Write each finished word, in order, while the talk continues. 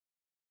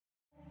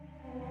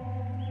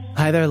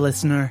Hi there,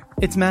 listener.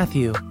 It's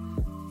Matthew.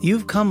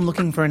 You've come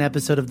looking for an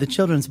episode of the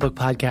Children's Book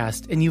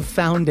Podcast, and you've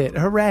found it.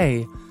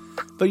 Hooray!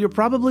 But you're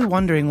probably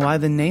wondering why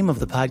the name of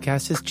the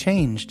podcast has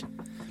changed.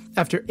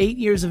 After 8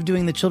 years of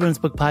doing the Children's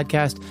Book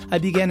Podcast, I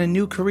began a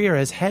new career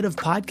as head of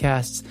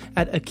podcasts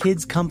at A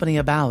Kids Company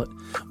About,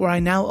 where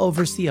I now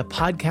oversee a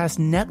podcast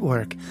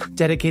network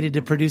dedicated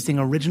to producing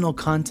original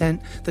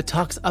content that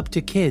talks up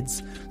to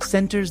kids,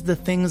 centers the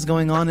things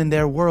going on in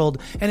their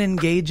world, and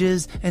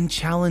engages and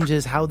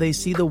challenges how they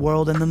see the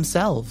world and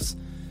themselves.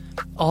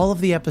 All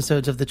of the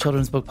episodes of the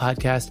Children's Book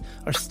Podcast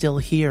are still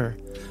here.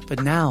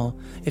 But now,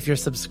 if you're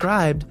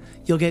subscribed,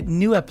 you'll get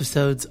new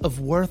episodes of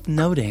Worth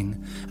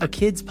Noting, a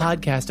kids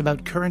podcast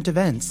about current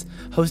events,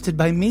 hosted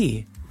by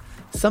me.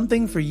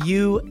 Something for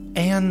you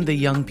and the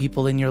young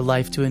people in your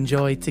life to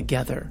enjoy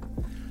together.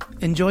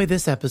 Enjoy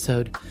this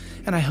episode,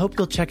 and I hope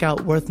you'll check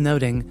out Worth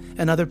Noting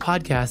and other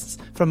podcasts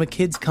from A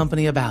Kids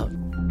Company About.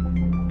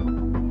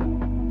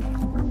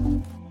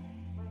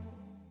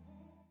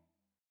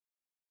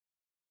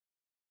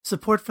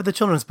 Support for the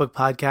Children's Book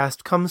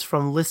Podcast comes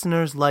from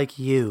listeners like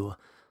you.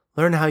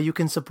 Learn how you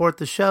can support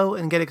the show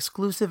and get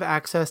exclusive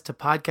access to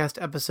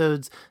podcast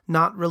episodes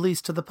not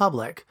released to the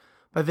public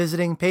by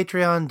visiting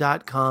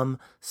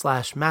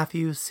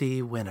patreon.com/Matthew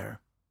C. Winner.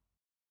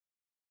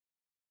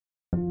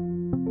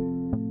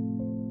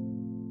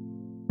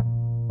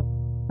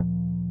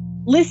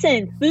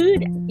 Listen,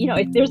 food,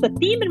 if there's a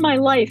theme in my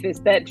life,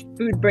 is that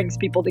food brings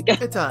people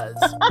together. It does.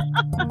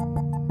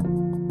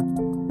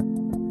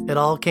 It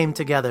all came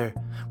together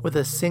with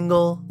a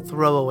single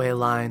throwaway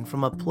line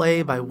from a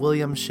play by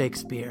William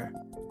Shakespeare.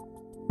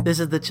 This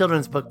is the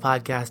Children's Book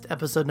Podcast,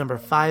 episode number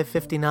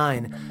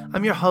 559.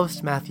 I'm your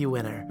host, Matthew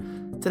Winner.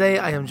 Today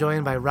I am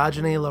joined by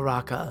Rajani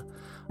LaRocca,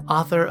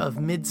 author of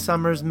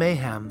Midsummer's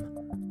Mayhem.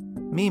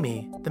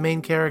 Mimi, the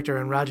main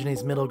character in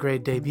Rajani's middle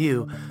grade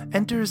debut,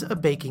 enters a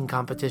baking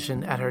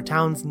competition at her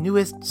town's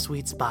newest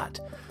sweet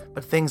spot,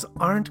 but things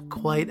aren't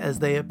quite as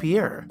they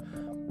appear.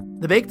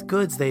 The baked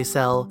goods they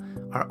sell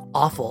are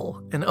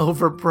awful and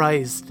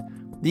overpriced.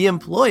 The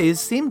employees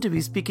seem to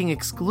be speaking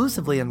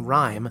exclusively in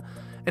rhyme,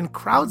 and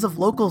crowds of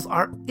locals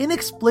are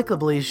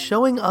inexplicably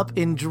showing up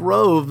in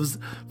droves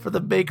for the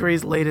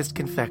bakery's latest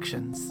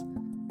confections.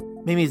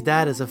 Mimi's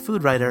dad is a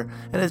food writer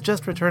and has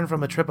just returned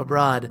from a trip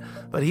abroad,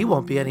 but he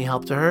won't be any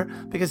help to her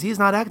because he's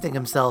not acting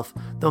himself,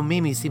 though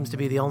Mimi seems to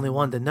be the only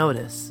one to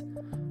notice.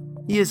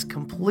 He has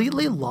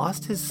completely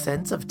lost his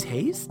sense of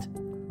taste?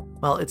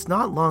 Well, it's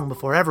not long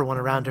before everyone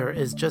around her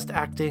is just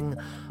acting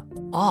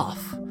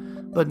off,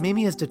 but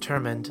Mimi is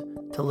determined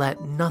to let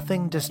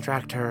nothing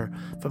distract her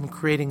from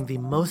creating the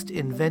most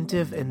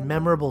inventive and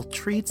memorable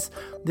treats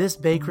this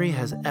bakery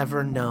has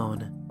ever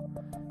known.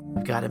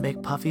 We've got to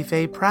make Puffy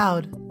Faye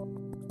proud.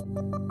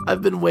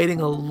 I've been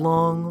waiting a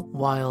long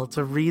while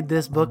to read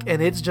this book,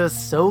 and it's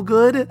just so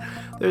good.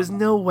 There's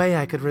no way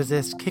I could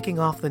resist kicking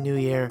off the new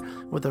year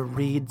with a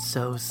read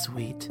so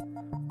sweet.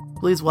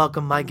 Please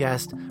welcome my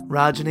guest,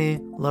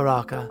 Rajani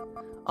LaRocca,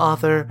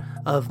 author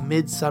of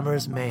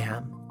Midsummer's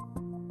Mayhem.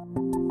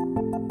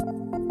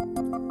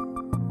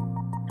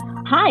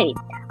 Hi,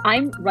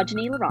 I'm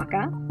Rajani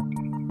LaRocca.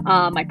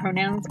 My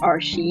pronouns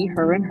are she,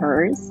 her, and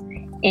hers.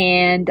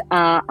 And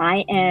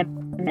I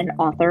am an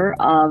author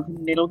of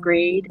middle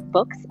grade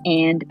books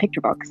and picture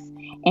books.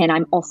 And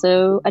I'm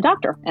also a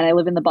doctor, and I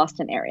live in the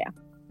Boston area.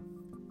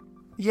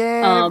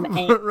 Yay!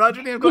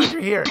 Rajani, I'm glad you're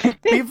here.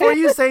 Before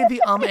you say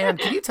the and,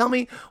 can you tell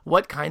me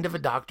what kind of a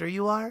doctor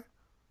you are?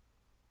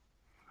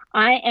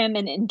 I am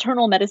an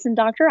internal medicine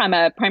doctor. I'm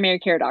a primary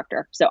care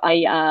doctor. So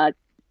I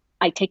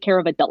take care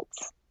of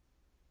adults.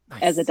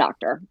 Nice. As a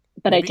doctor,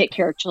 but I take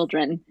care of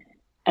children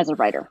as a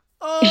writer.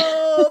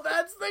 Oh,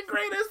 that's the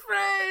greatest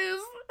phrase!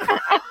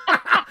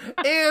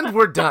 And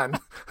we're done.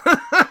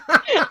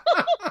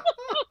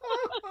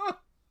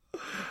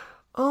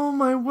 Oh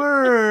my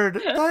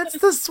word, that's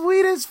the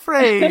sweetest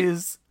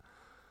phrase.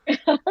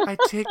 I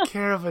take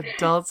care of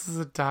adults as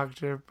a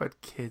doctor, but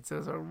kids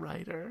as a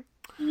writer.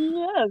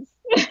 Yes.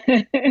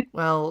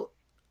 Well,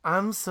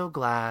 I'm so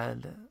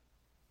glad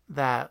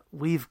that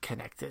we've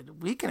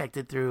connected. We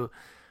connected through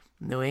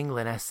New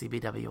England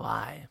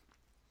SCBWI.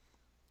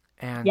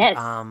 And yes.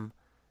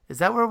 Is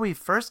that where we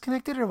first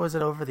connected, or was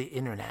it over the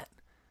internet?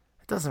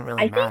 It doesn't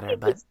really matter,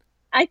 but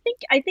I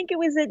think it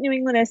was at New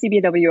England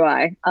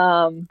SCBWI.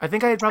 I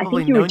think I had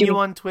probably known you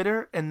on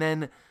Twitter, and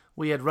then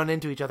we had run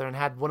into each other and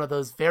had one of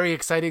those very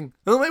exciting,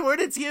 oh my word,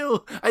 it's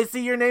you! I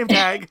see your name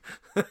tag.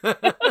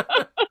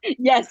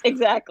 Yes,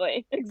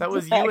 exactly. That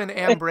was you and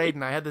Anne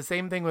Braden. I had the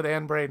same thing with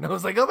Anne Braden. I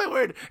was like, oh my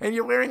word, and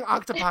you're wearing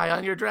octopi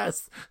on your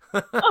dress.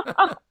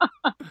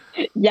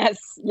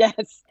 Yes.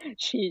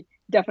 She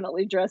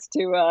definitely dressed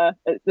to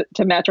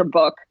match her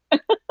book.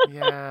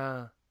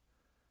 Yeah.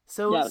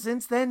 So yes.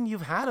 Since then,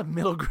 you've had a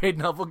middle grade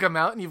novel come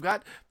out, and you've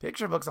got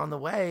picture books on the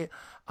way.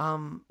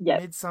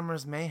 Yes.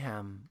 Midsummer's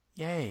Mayhem.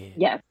 Yay.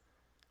 Yes.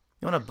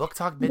 You want to book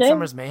talk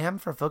Midsummer's Mayhem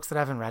for folks that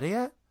haven't read it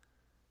yet?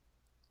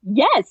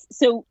 Yes.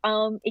 So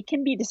it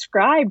can be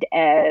described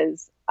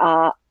as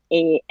an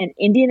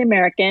Indian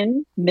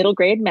American middle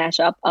grade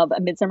mashup of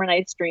A Midsummer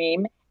Night's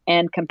Dream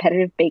and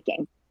competitive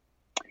baking.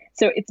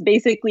 So it's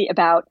basically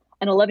about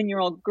an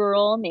 11-year-old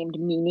girl named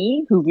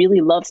Mimi who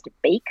really loves to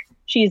bake.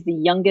 She's the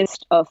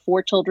youngest of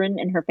four children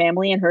in her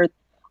family, and her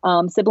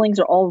siblings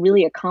are all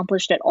really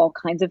accomplished at all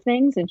kinds of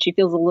things, and she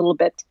feels a little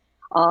bit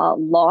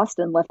lost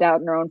and left out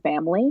in her own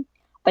family.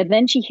 But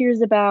then she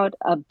hears about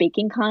a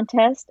baking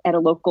contest at a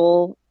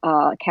local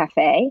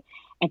cafe,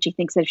 and she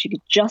thinks that if she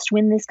could just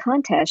win this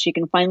contest, she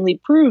can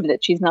finally prove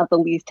that she's not the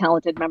least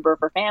talented member of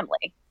her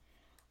family.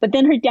 But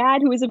then her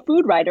dad, who is a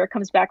food writer,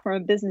 comes back from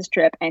a business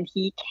trip, and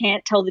he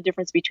can't tell the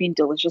difference between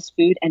delicious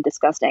food and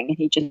disgusting, and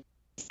he just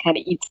kind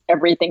of eats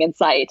everything in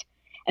sight.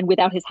 And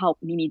without his help,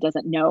 Mimi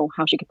doesn't know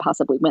how she could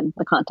possibly win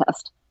the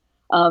contest.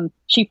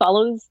 She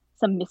follows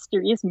some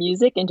mysterious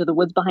music into the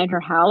woods behind her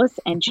house,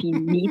 and she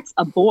meets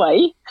a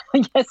boy.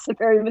 Yes,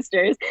 very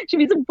mysterious. She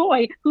meets a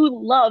boy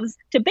who loves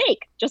to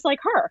bake, just like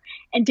her.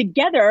 And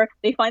together,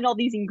 they find all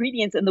these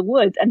ingredients in the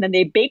woods, and then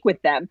they bake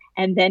with them.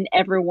 And then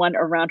everyone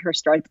around her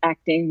starts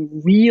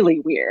acting really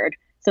weird.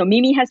 So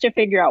Mimi has to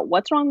figure out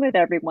what's wrong with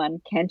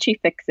everyone. Can she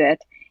fix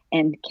it?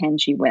 And can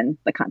she win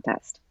the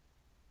contest?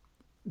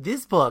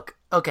 This book,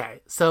 okay,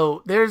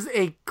 so there's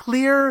a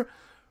clear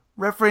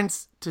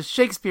reference to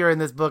Shakespeare in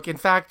this book. In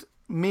fact,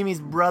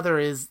 Mimi's brother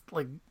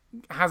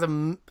has a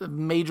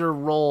major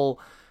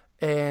role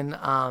in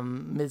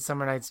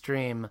Midsummer Night's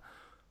Dream.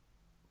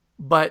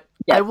 But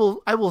yes. I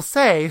will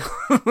say,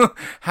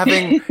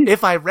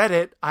 if I read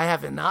it, I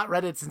have not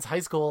read it since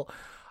high school.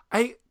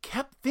 I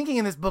kept thinking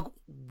in this book,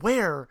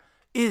 where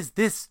is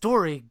this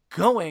story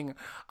going?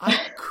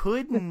 I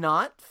could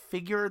not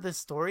figure the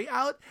story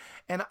out,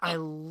 and I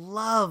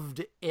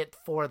loved it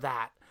for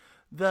that.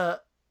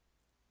 The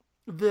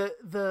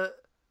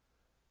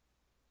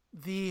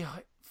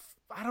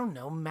I don't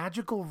know,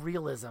 magical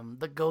realism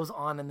that goes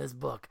on in this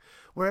book,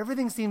 where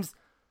everything seems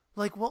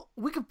like, well,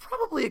 we could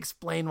probably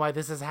explain why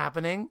this is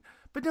happening,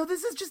 but no,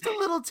 this is just a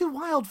little too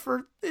wild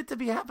for it to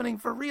be happening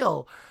for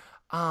real.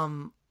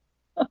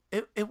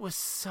 It was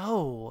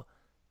so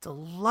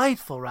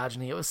delightful,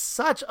 Rajni. It was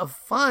such a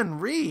fun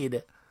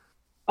read.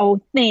 Oh,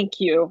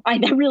 thank you.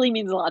 That really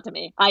means a lot to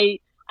me. I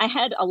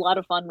had a lot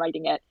of fun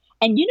writing it.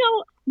 And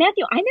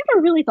Matthew, I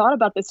never really thought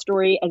about this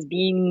story as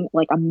being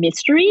like a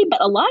mystery, but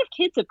a lot of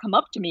kids have come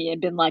up to me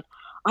and been like,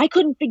 I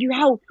couldn't figure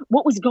out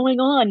what was going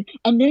on.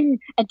 And then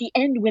at the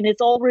end, when it's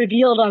all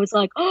revealed, I was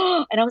like,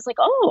 oh, and I was like,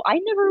 oh, I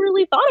never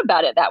really thought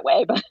about it that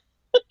way. But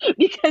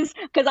because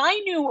I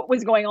knew what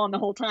was going on the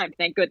whole time.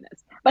 Thank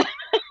goodness.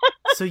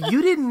 So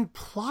you didn't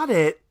plot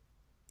it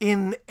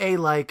in a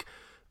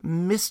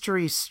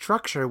mystery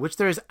structure, which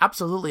there is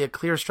absolutely a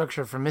clear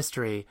structure for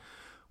mystery,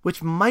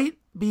 which might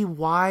be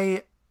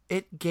why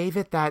it gave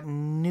it that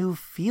new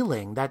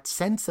feeling, that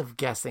sense of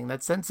guessing,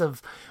 that sense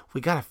of, we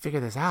got to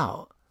figure this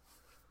out.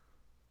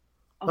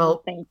 Oh,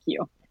 well, thank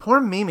you. Poor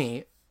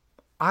Mimi.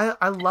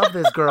 I love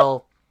this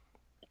girl,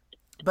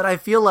 but I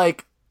feel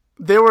like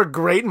there were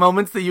great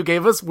moments that you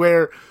gave us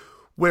where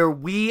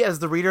we as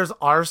the readers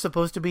are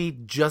supposed to be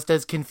just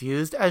as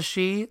confused as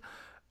she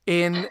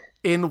in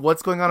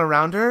what's going on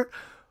around her.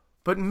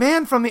 But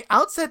man, from the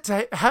outset,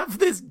 to have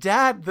this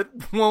dad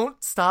that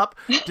won't stop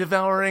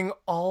devouring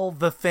all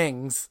the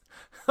things.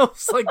 I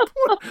was like,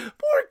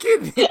 poor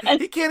kid.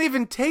 He can't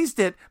even taste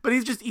it, but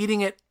he's just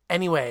eating it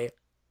anyway.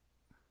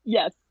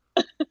 Yes.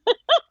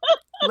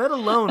 Let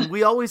alone,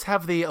 we always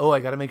have I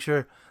got to make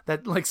sure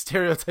that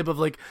stereotype of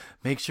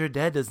make sure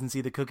dad doesn't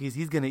see the cookies.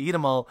 He's going to eat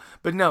them all.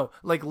 But no,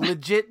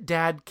 legit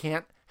dad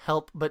can't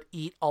help but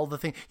eat all the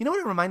things. You know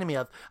what it reminded me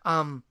of?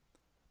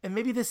 And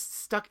maybe this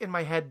stuck in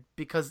my head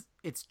because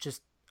it's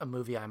just a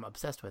movie I'm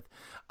obsessed with.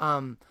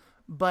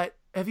 But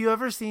have you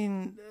ever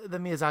seen the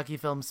Miyazaki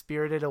film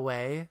Spirited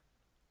Away?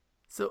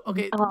 So,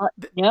 okay.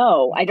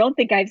 No, I don't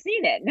think I've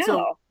seen it. No.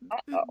 So,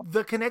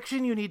 the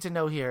connection you need to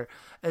know here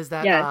is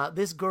that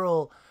this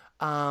girl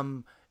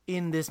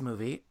in this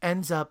movie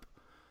ends up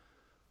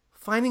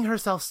finding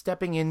herself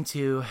stepping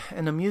into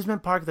an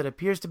amusement park that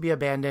appears to be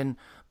abandoned,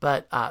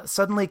 but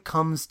suddenly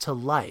comes to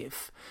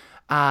life.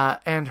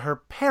 And her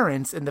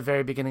parents, in the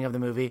very beginning of the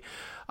movie,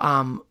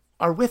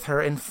 are with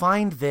her and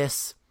find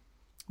this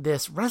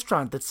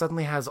restaurant that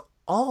suddenly has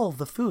all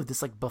the food,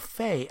 this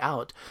buffet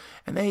out,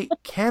 and they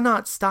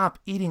cannot stop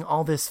eating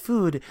all this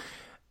food.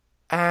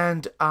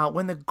 And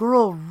when the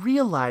girl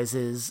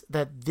realizes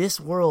that this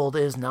world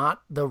is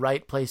not the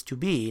right place to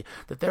be,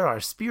 that there are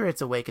spirits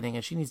awakening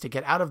and she needs to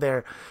get out of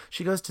there,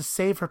 she goes to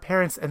save her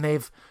parents, and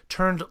they've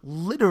turned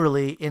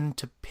literally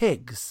into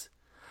pigs.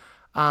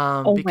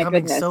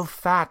 Becoming so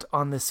fat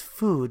on this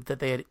food that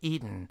they had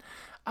eaten.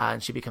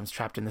 And she becomes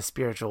trapped in the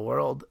spirit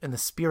world, and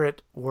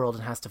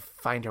has to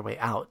find her way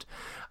out.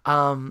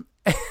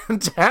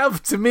 And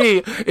to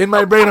me, in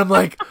my brain, I'm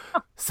like,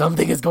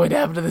 something is going to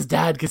happen to this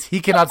dad because he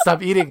cannot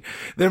stop eating.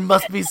 There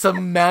must be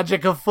some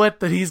magic afoot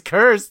that he's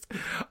cursed.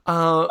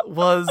 To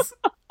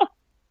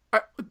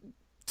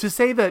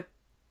say that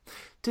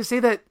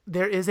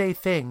there is a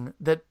thing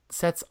that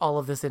sets all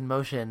of this in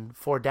motion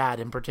for dad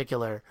in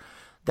particular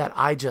that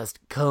I just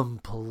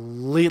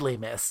completely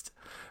missed.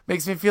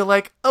 Makes me feel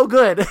like, oh,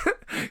 good.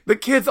 The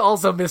kids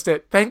also missed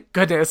it. Thank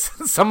goodness.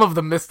 Some of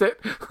them missed it.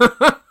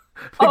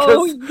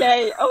 Oh, Because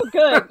yay. Oh,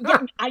 good.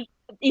 Yeah,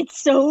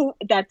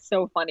 that's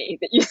so funny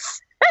that you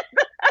said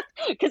that.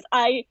 Because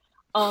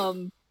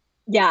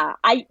yeah,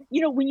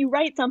 when you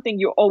write something,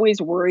 you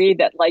always worry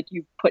that like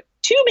you've put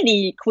too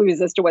many clues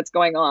as to what's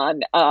going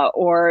on,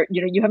 or,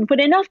 you haven't put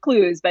enough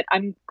clues. But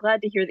I'm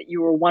glad to hear that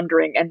you were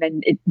wondering,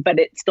 but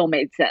it still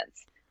made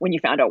sense when you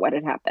found out what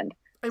had happened.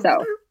 I So,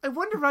 wonder, I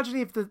wonder,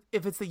 Rajani,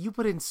 if it's that you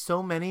put in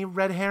so many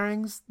red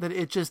herrings that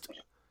I just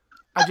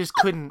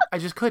couldn't.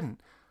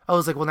 I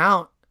was like, well,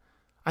 now,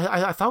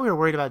 I thought we were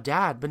worried about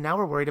Dad, but now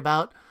we're worried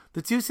about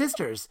the two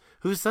sisters,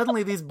 who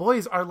suddenly these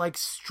boys are like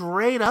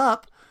straight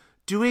up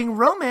doing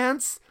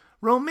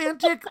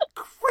romantic,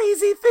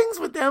 crazy things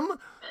with them.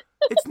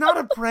 It's not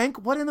a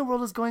prank. What in the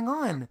world is going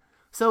on?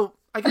 So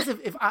I guess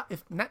if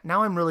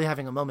now I'm really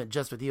having a moment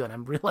just with you, and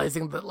I'm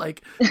realizing that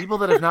like people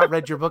that have not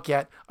read your book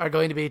yet are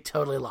going to be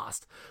totally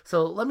lost.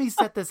 So let me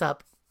set this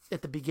up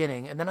at the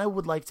beginning, and then I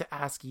would like to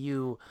ask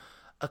you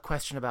a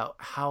question about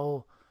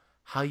how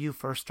you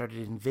first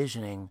started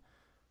envisioning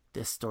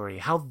this story,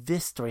 how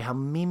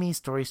Mimi's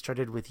story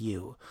started with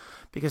you.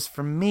 Because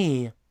for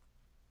me,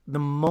 the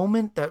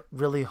moment that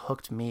really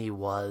hooked me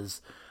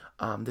was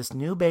this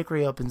new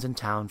bakery opens in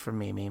town for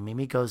Mimi.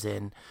 Mimi goes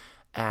in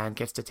and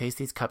gets to taste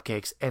these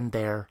cupcakes, and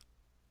they're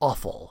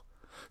awful.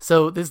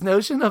 So this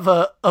notion of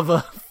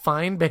a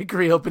fine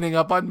bakery opening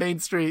up on Main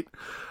Street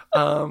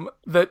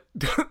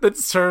that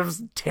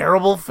serves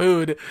terrible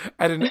food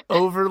at an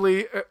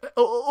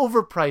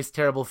overpriced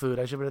terrible food,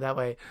 I should put it that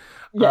way,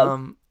 yes.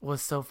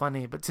 was so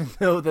funny. But to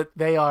know that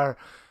they are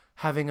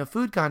having a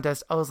food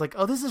contest, I was like,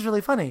 oh, this is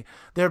really funny.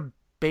 They're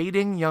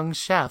baiting young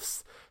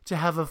chefs to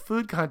have a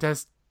food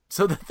contest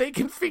so that they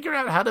can figure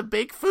out how to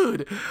bake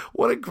food.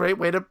 What a great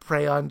way to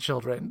prey on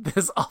children.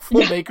 This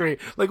awful bakery.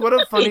 Like, what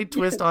a funny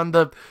twist on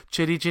the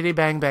Chitty Chitty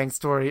Bang Bang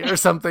story or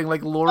something,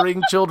 like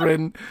luring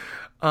children,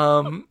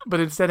 but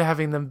instead of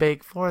having them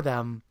bake for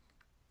them.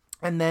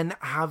 And then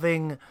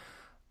having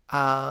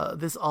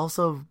this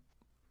also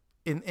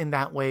in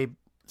that way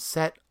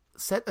set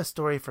a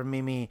story for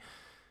Mimi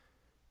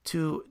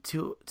to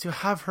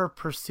have her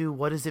pursue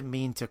what does it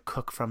mean to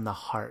cook from the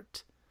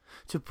heart,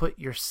 to put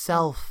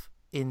yourself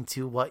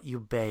into what you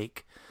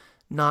bake,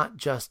 not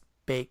just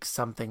bake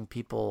something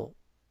people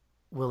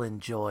will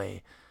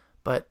enjoy,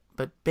 but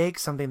bake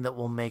something that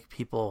will make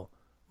people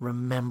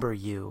remember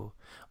you,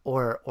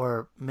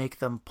 or make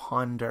them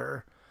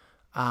ponder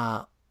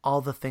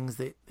all the things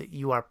that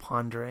you are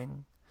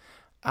pondering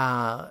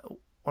or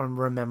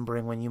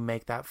remembering when you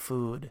make that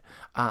food.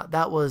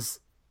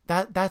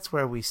 That's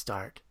where we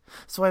start.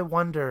 So I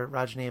wonder,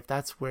 Rajani, if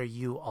that's where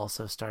you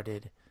also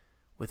started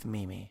with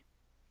Mimi.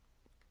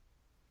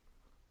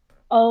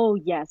 Oh,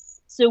 yes.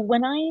 So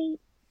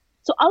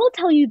I will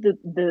tell you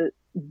the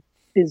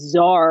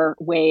bizarre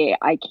way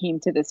I came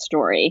to this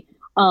story.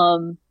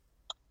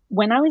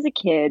 When I was a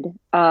kid,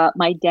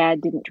 my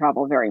dad didn't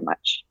travel very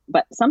much,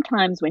 but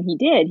sometimes when he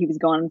did, he was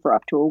gone for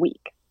up to a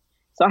week.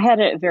 So I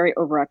had a very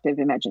overactive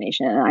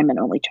imagination, and I'm an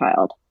only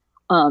child.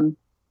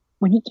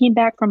 When he came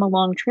back from a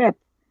long trip,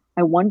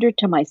 I wondered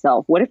to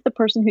myself, what if the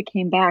person who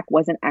came back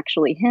wasn't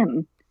actually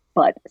him,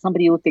 but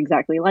somebody who looked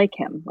exactly like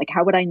him? Like,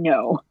 how would I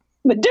know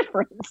the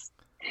difference?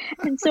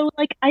 And so,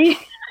 like, I'm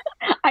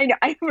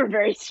a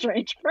very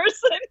strange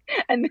person,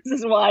 and this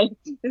is why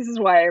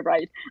I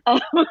write.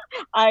 I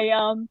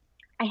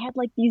had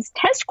like these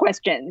test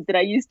questions that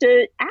I used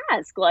to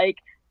ask, like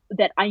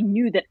that I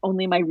knew that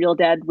only my real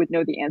dad would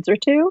know the answer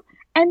to,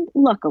 and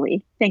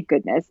luckily, thank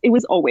goodness, it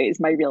was always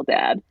my real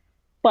dad.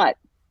 But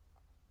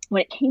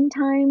when it came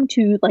time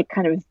to like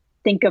kind of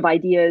think of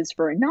ideas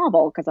for a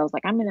novel, because I was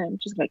like, I'm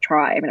just gonna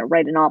try, I'm gonna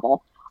write a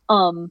novel.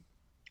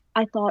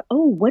 I thought,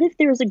 oh, what if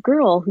there's a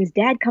girl whose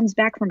dad comes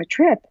back from a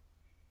trip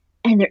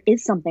and there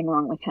is something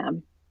wrong with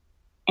him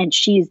and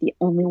she is the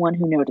only one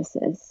who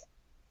notices?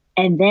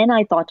 And then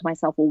I thought to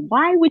myself, well,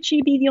 why would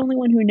she be the only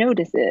one who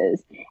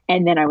notices?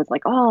 And then I was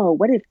like, oh,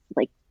 what if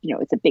like,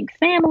 it's a big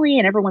family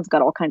and everyone's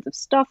got all kinds of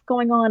stuff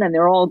going on and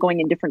they're all going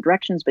in different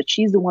directions, but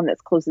she's the one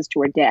that's closest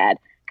to her dad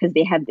because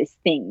they have this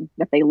thing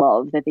that they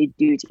love that they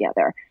do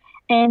together.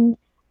 And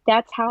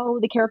that's how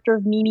the character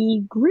of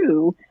Mimi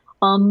grew.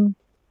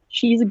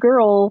 She's a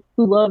girl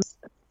who loves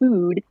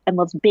food and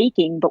loves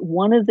baking, but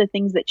one of the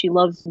things that she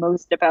loves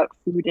most about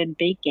food and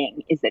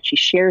baking is that she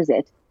shares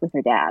it with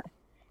her dad.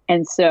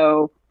 And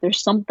so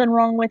there's something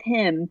wrong with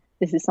him.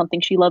 This is something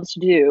she loves to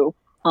do.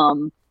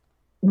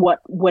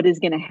 What is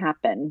going to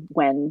happen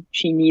when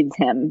she needs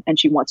him and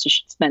she wants to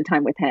spend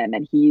time with him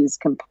and he's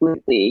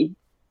completely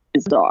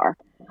bizarre.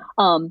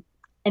 And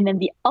then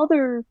the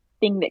other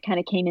thing that kind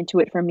of came into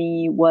it for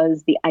me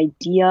was the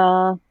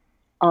idea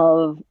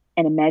of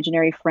an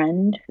imaginary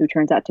friend who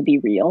turns out to be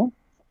real.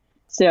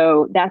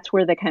 So that's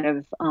where the kind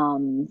of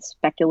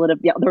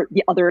speculative,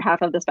 the other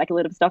half of the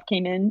speculative stuff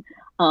came in,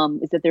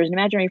 is that there's an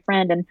imaginary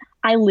friend. And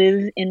I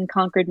live in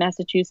Concord,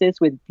 Massachusetts,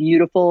 with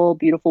beautiful,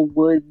 beautiful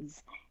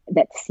woods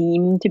that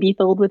seem to be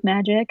filled with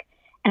magic.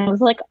 And I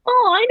was like,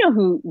 oh, I know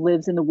who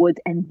lives in the woods.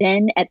 And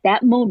then at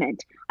that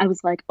moment, I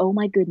was like, oh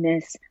my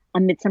goodness, A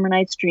Midsummer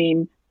Night's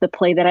Dream, the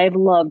play that I've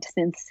loved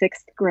since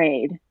sixth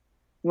grade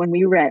when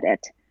we read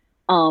it.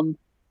 Um,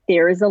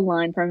 there is a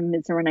line from A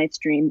Midsummer Night's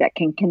Dream that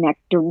can connect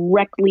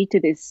directly to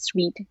this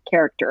sweet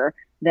character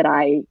that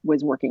I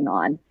was working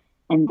on.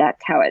 And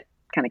that's how it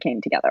kind of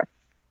came together.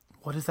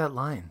 What is that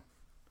line?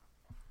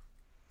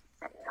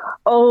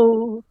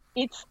 Oh,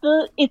 it's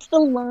the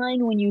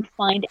line when you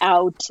find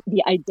out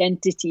the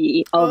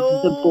identity of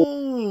the boy.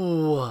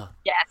 Oh,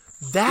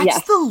 Yes, that's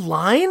yes, the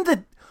line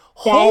that,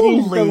 that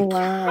is the holy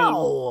line.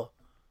 cow.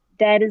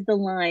 That is the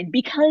line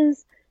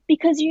because the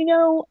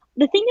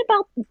thing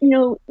about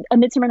A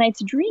Midsummer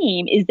Night's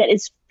Dream is that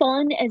as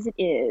fun as it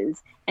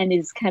is and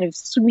is kind of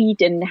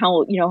sweet and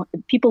how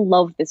people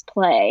love this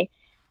play,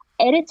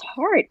 at its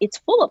heart, it's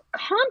full of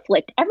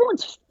conflict.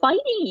 Everyone's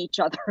fighting each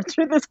other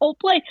through this whole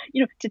play.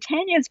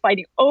 Titania is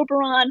fighting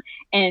Oberon,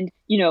 and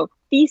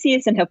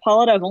Theseus and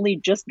Hippolyta have only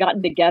just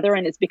gotten together,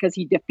 and it's because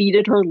he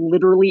defeated her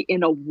literally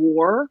in a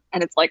war.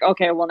 And it's like,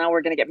 okay, well, now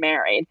we're going to get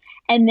married.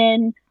 And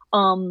then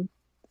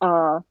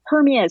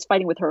Hermia is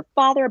fighting with her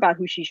father about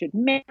who she should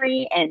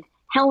marry, and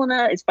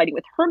Helena is fighting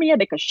with Hermia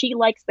because she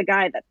likes the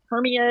guy that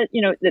Hermia,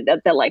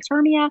 that likes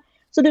Hermia.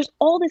 So there's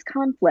all this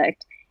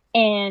conflict,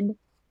 and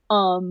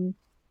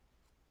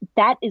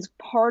that is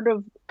part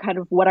of kind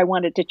of what I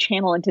wanted to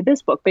channel into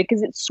this book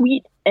because it's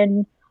sweet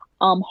and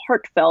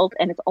heartfelt,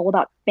 and it's all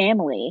about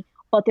family.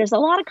 But there's a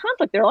lot of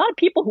conflict. There are a lot of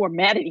people who are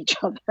mad at each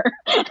other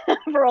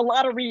for a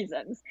lot of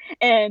reasons,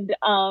 and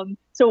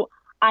so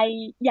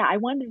I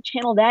wanted to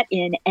channel that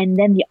in. And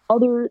then the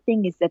other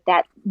thing is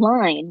that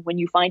line, when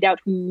you find out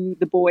who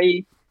the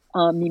boy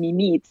Mimi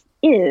meets,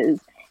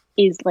 is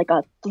like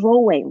a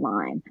throwaway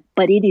line,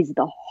 but it is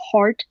the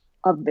heart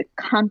of the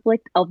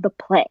conflict of the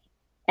play.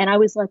 And I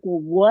was like, well,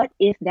 what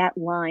if that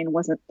line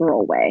wasn't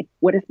throwaway?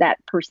 What if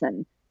that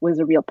person was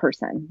a real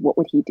person? What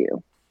would he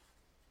do?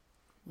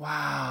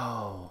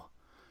 Wow.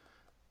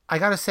 I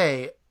gotta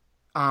say,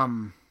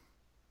 and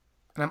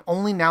I'm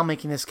only now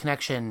making this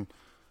connection,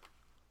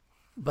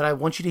 but I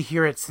want you to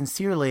hear it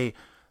sincerely.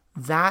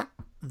 That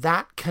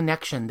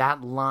connection,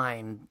 that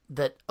line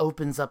that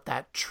opens up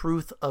that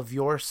truth of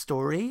your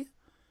story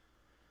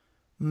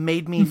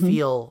made me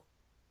feel,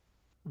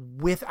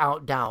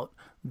 without doubt,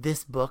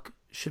 this book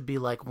should be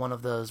like one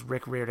of those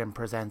Rick Riordan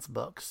Presents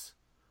books.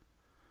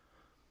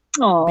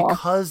 Aww.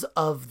 Because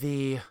of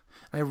I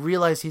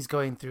realize he's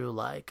going through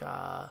like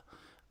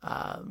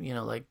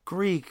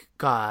Greek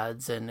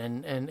gods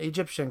and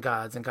Egyptian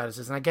gods and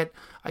goddesses, and I get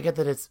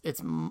that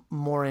it's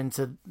more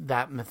into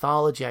that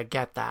mythology. I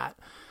get that,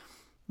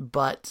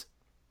 but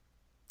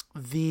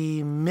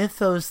the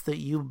mythos that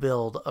you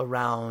build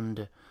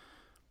around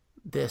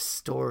this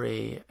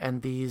story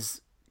and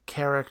these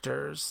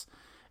characters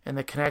and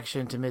the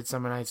connection to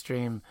Midsummer Night's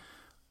Dream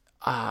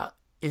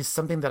is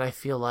something that I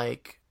feel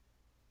like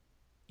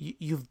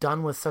you've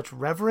done with such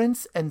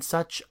reverence and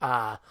such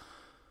because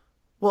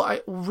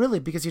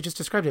you just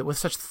described it with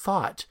such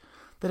thought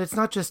that it's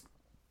not just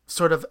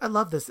sort of, I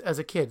love this as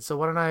a kid, so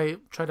why don't I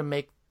try to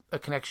make a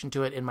connection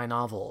to it in my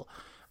novel.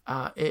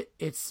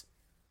 It's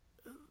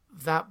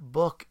that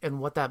book, and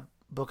what that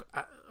book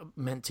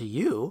meant to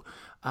you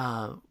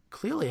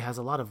clearly has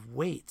a lot of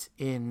weight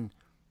in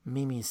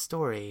Mimi's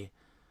story,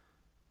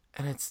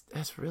 and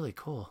that's really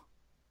cool.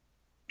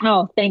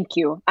 Oh, thank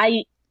you.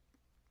 I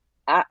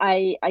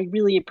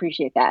really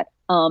appreciate that.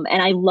 And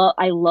I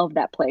love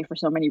that play for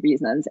so many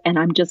reasons. And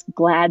I'm just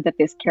glad that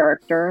this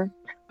character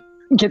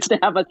gets to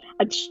have a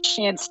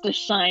chance to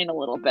shine a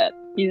little bit.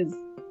 He's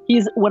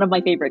one of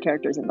my favorite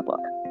characters in the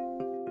book.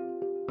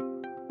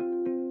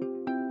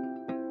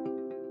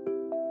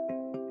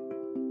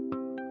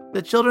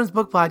 The Children's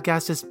Book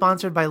Podcast is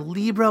sponsored by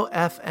Libro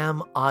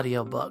FM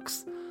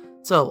Audiobooks.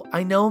 So,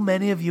 I know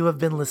many of you have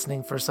been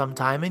listening for some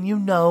time, and you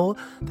know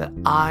that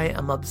I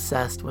am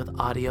obsessed with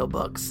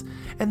audiobooks.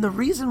 And the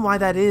reason why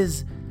that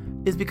is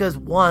because,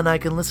 one, I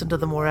can listen to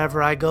them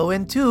wherever I go,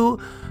 and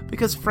two,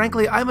 because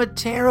frankly, I'm a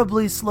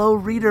terribly slow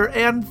reader,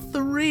 and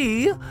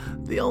three,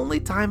 the only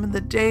time in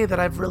the day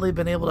that I've really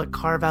been able to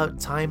carve out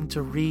time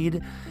to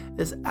read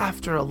is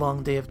after a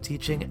long day of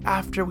teaching,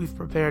 after we've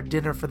prepared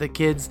dinner for the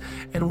kids,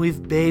 and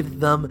we've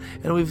bathed them,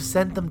 and we've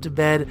sent them to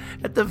bed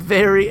at the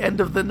very end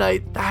of the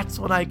night. That's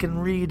when I can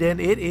read, and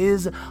it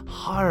is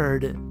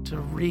hard to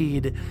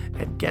read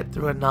and get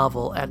through a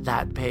novel at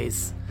that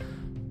pace.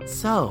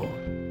 So,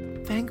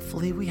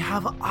 thankfully, we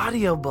have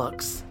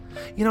audiobooks.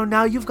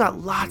 Now you've got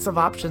lots of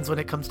options when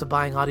it comes to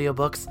buying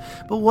audiobooks,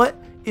 but what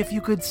if you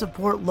could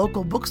support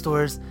local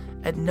bookstores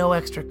at no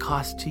extra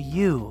cost to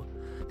you?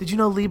 Did you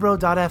know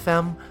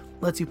Libro.fm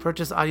lets you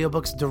purchase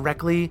audiobooks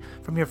directly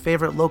from your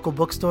favorite local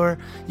bookstore?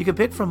 You can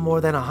pick from more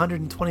than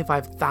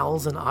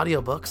 125,000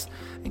 audiobooks,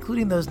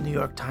 including those New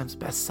York Times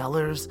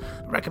bestsellers,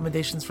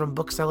 recommendations from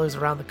booksellers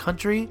around the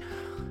country.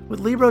 With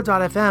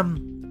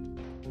Libro.fm,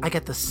 I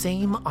get the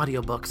same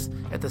audiobooks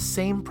at the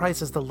same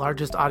price as the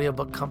largest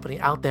audiobook company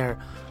out there,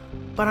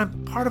 but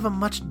I'm part of a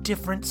much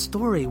different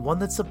story, one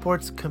that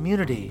supports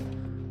community.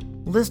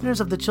 Listeners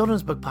of the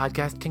Children's Book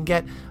Podcast can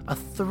get a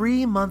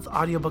 3-month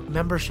audiobook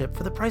membership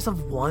for the price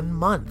of 1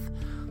 month.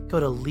 Go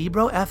to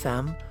Libro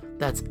FM,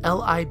 that's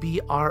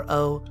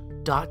Libro.fm,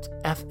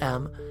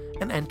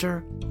 and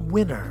enter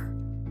WINNER.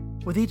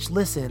 With each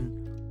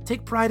listen,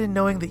 take pride in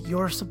knowing that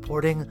you're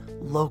supporting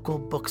local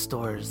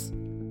bookstores.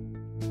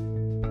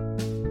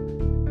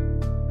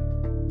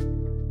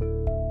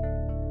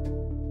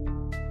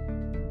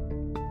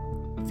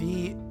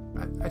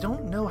 I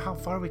don't know how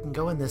far we can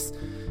go in this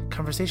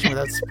conversation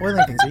without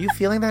spoiling things. Are you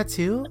feeling that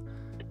too?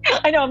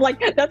 I know.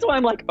 That's why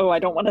I'm like, oh, I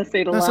don't want to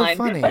say the line. That's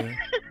so funny.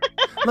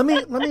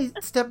 Let me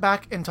step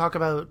back and talk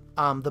about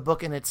the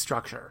book and its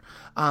structure.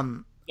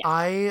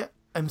 I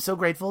am so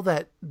grateful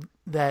that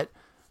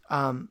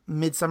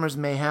Midsummer's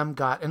Mayhem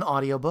got an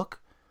audiobook,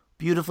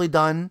 beautifully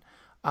done,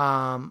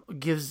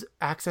 gives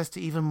access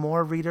to even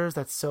more readers.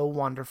 That's so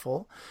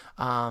wonderful.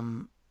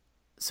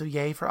 So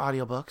yay for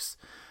audiobooks.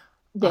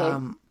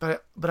 But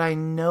I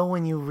know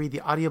when you read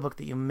the audiobook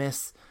that you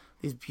miss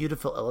these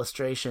beautiful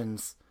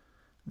illustrations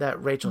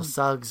that Rachel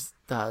Suggs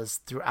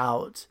does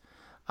throughout.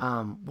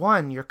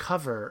 One, your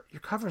cover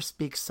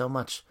speaks so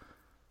much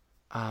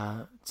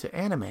to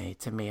anime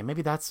to me, and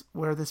maybe that's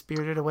where the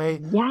Spirited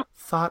Away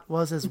thought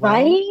was as well.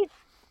 Right?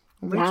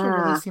 Rachel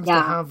really seems to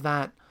have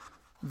that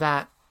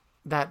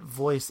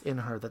voice in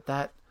her,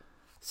 that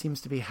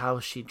seems to be how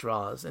she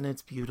draws, and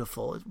it's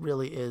beautiful. It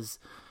really is.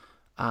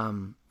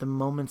 The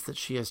moments that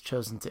she has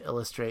chosen to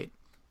illustrate,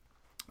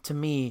 to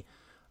me,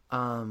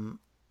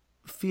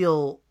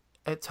 feel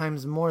at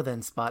times more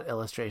than spot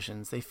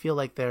illustrations. They feel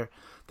like they're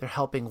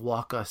helping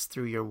walk us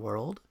through your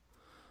world,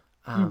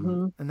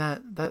 and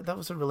that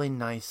was a really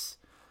nice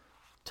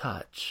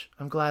touch.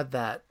 I'm glad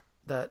that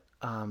your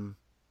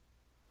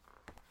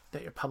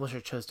publisher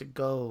chose to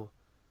go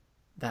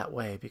that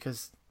way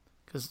because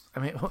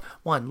I mean,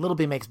 one, Little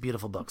Bee makes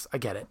beautiful books. I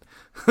get it,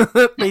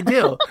 they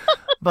do.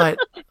 But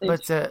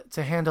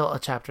to handle a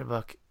chapter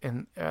book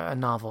in a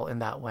novel in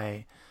that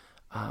way,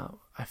 I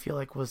feel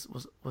like was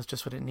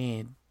just what it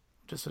needed.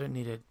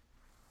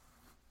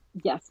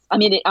 Yes, I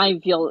mean I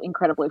feel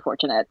incredibly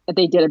fortunate.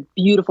 They did a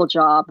beautiful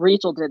job.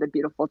 Rachel did a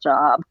beautiful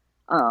job.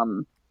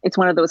 It's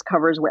one of those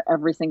covers where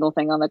every single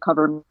thing on the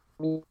cover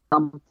means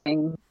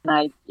something,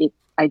 and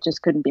I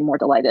just couldn't be more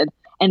delighted.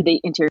 And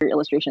the interior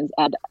illustrations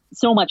add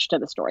so much to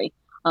the story.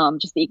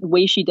 Just the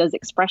way she does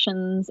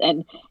expressions,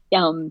 and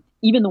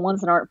even the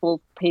ones that aren't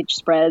full page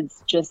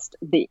spreads, just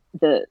the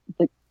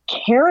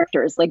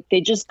characters, like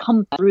they just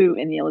come through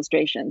in the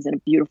illustrations in a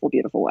beautiful,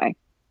 beautiful way.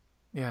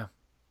 Yeah.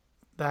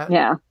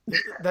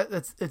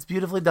 It's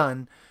beautifully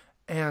done.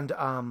 And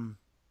I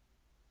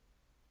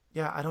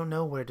don't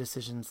know where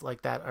decisions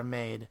like that are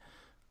made,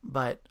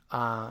 but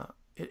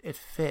it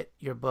fit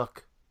your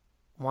book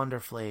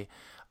wonderfully.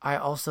 I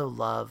also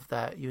love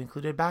that you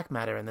included back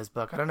matter in this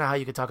book. I don't know how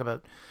you could talk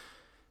about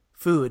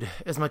food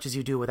as much as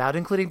you do without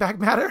including back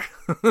matter.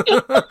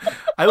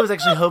 I was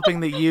actually hoping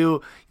that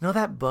you know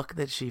that book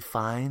that she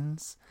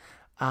finds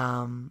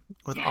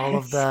with all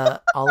of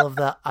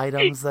the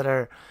items that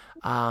are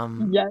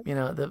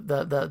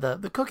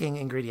the cooking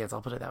ingredients,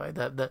 I'll put it that way,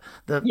 the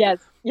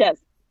yes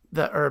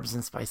the herbs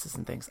and spices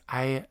and things.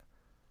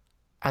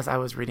 As I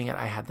was reading it,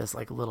 I had this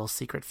like little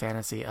secret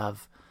fantasy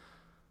of,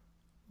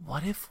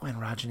 what if when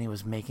Rajani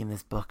was making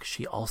this book,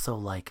 she also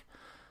like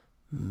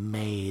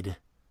made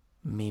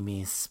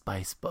Mimi's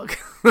spice book?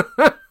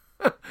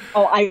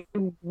 Oh, I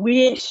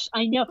wish.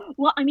 I know.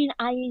 Well, I mean,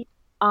 I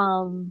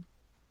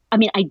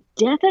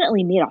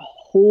definitely made a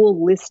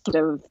whole list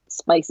of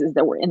spices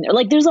that were in there.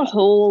 Like there's like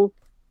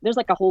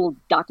a whole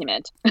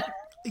document.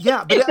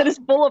 Yeah, but that is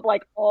full of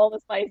like all the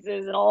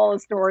spices and all the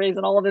stories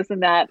and all of this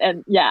and that.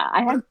 And yeah,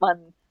 I had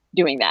fun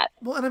doing that.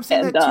 Well, and I'm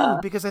saying that too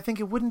because I think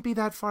it wouldn't be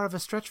that far of a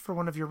stretch for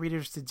one of your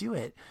readers to do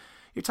it.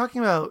 You're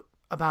talking about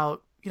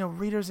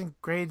readers in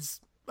grades,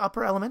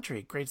 upper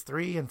elementary, grades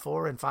 3 and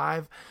 4 and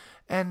 5,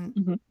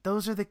 and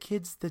those are the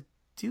kids that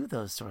do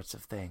those sorts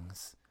of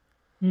things.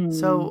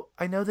 So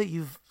I know that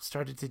you've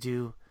started to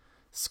do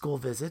school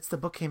visits. The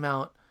book came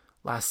out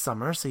last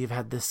summer, so you've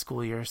had this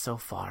school year so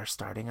far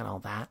starting and all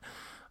that.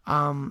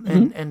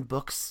 And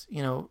books,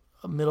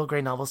 middle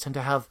grade novels tend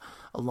to have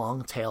a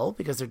long tail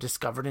because they're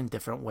discovered in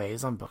different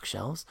ways on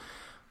bookshelves.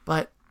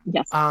 But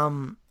yes.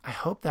 I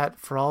hope that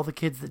for all the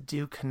kids that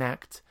do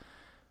connect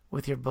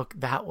with your book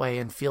that way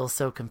and feel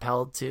so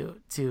compelled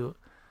to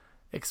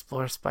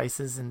explore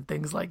spices and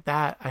things like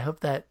that, I hope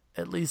that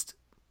at least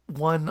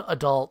one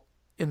adult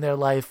in their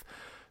life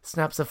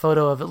snaps a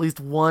photo of at least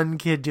one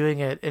kid doing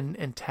it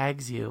and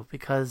tags you,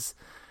 because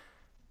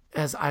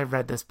as I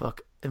read this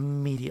book,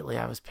 immediately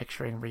I was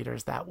picturing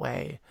readers that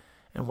way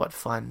and what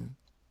fun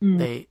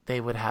they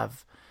would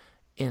have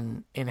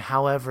in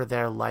however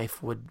their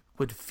life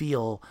would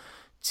feel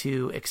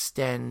to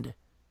extend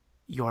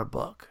your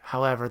book,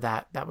 however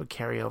that would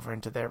carry over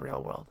into their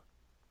real world.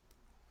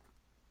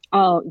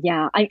 Oh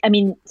yeah. I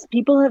mean,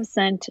 people have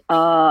sent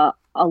a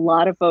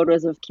lot of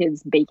photos of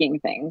kids baking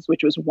things,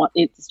 which was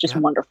it's just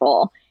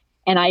wonderful.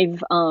 And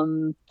I've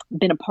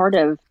been a part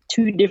of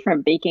 2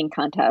 different baking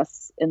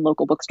contests in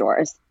local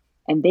bookstores.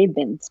 and they've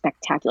been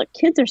spectacular.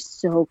 Kids are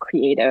so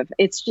creative.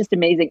 It's just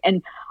amazing.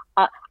 And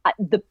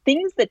the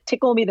things that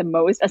tickle me the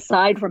most,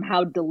 aside from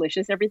how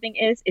delicious everything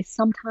is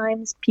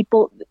sometimes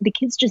the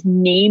kids just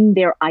name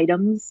their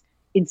items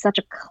in such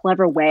a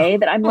clever way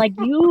that I'm like,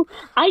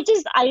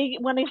 I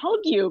want to hug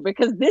you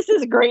because this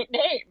is a great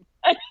name.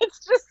 And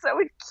it's just so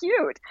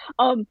cute.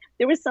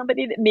 There was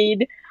somebody that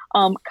made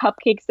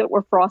cupcakes that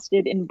were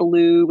frosted in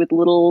blue with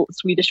little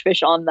Swedish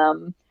fish on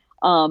them.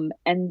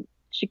 And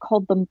she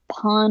called them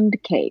pond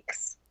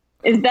cakes.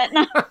 Is that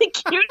not the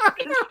cutest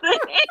thing?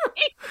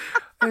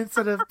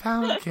 Instead of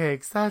pound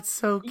cakes. That's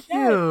so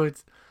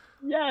cute.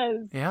 Yes.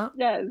 Yeah.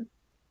 Yes.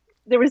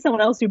 There was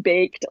someone else who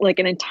baked like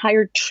an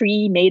entire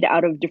tree made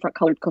out of different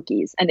colored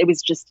cookies, and it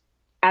was just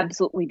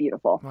absolutely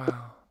beautiful.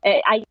 Wow.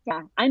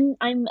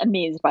 I'm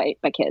amazed by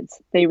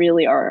kids. They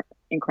really are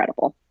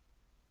incredible.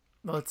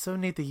 Well, it's so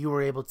neat that you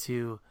were able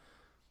to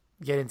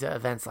get into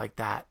events like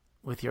that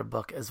with your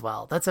book as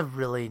well. That's a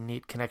really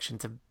neat connection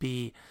to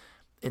be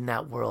in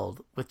that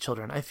world with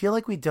children. I feel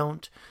like we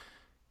don't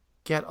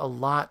get a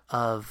lot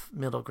of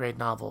middle grade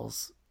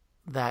novels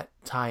that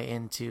tie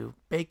into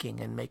baking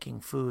and making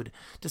food,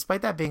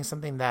 despite that being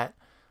something that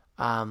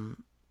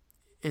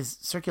is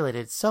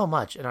circulated so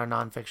much in our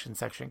nonfiction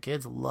section.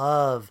 Kids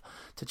love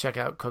to check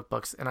out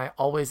cookbooks, and I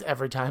always,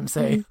 every time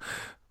say,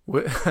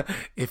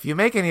 if you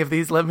make any of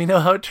these, let me know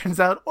how it turns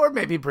out, or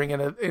maybe bring in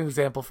an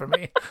example for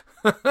me.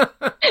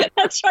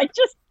 That's right.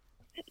 Just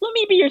let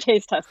me be your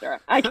taste tester.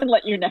 I can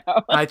let you know.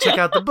 I check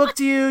out the book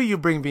to you. You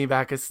bring me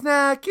back a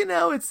snack. You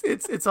know,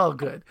 it's all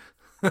good.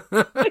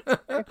 Good.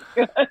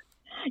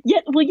 Yeah,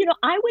 well,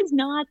 I was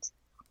not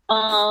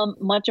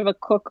much of a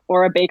cook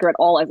or a baker at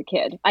all as a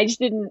kid. I just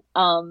didn't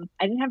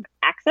have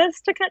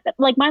access to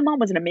like my mom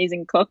was an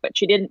amazing cook, but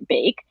she didn't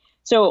bake.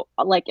 So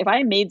like if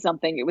I made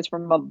something, it was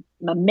from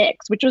a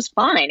mix, which was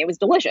fine. It was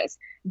delicious.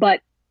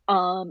 But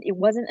it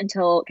wasn't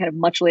until kind of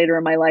much later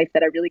in my life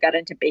that I really got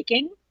into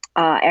baking.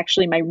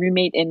 Actually, my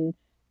roommate in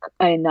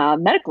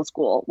medical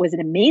school was an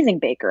amazing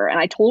baker, and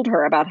I told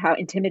her about how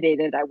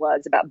intimidated I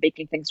was about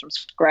baking things from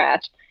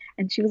scratch.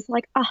 And she was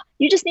like,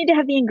 you just need to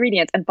have the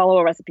ingredients and follow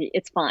a recipe.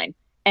 It's fine.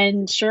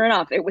 And sure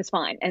enough, it was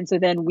fine. And so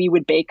then we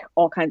would bake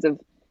all kinds of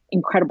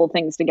incredible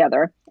things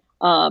together.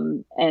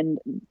 And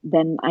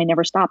then I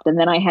never stopped. And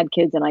then I had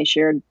kids and I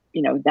shared,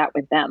 that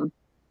with them.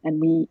 And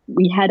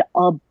we had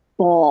a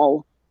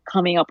ball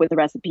coming up with the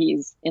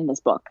recipes in this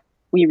book.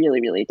 We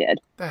really, really did.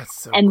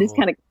 That's so and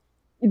cool.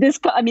 This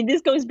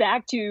goes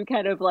back to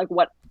kind of like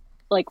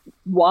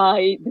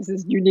why this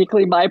is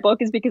uniquely my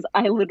book is because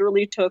I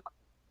literally took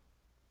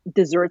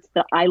desserts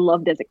that I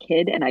loved as a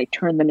kid and I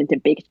turned them into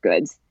baked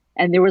goods.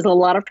 And there was a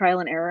lot of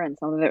trial and error, and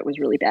some of it was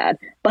really bad,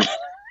 but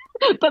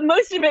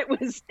most of it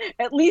was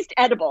at least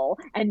edible.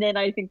 And then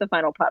I think the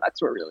final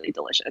products were really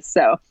delicious.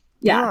 So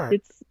yeah,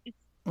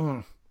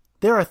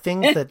 there are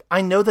things that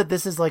I know that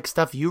this is like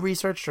stuff you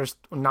researched or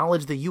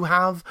knowledge that you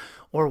have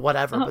or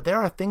whatever, but there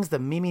are things that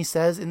Mimi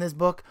says in this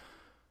book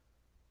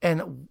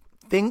and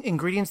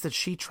ingredients that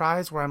she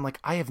tries where I'm like,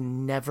 I have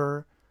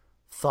never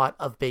thought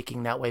of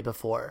baking that way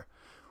before,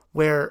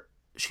 where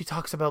she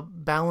talks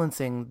about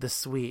balancing the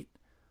sweet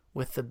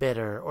with the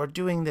bitter or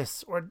doing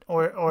this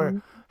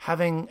or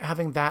having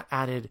that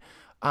added.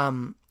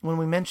 When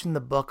we mentioned the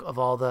book of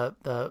all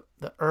the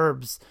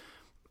herbs,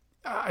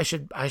 I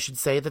should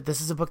say that this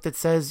is a book that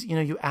says,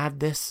 you add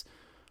this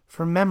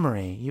for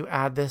memory, you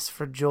add this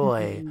for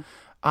joy.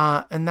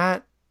 And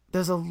that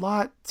there's a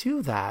lot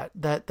to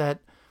that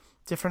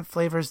different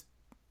flavors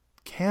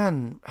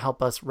can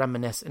help us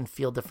reminisce and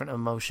feel different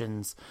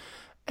emotions.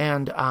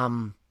 And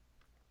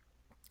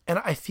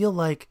I feel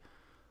like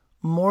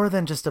more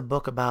than just a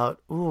book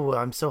about, ooh,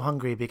 I'm so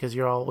hungry because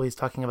you're always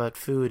talking about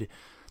food.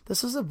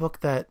 This is a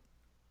book that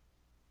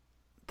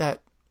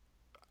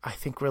I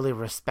think really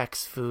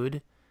respects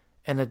food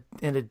in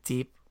a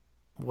deep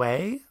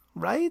way,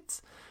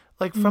 right?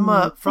 Like the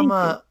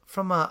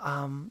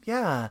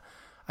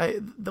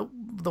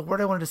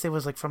word I wanted to say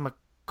was like from a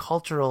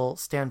cultural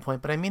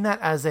standpoint, but I mean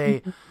that as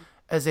a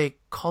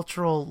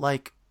cultural,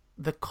 like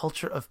the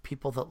culture of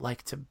people that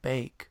like to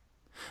bake.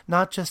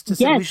 Not just to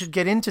say we should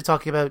get into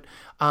talking about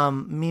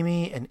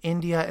Mimi and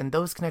India and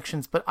those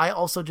connections, but I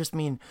also just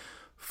mean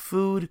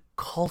food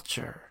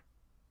culture.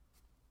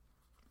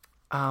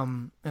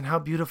 And how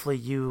beautifully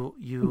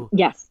you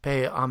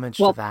pay homage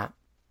to that.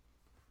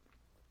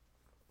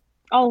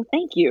 Oh,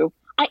 thank you.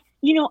 I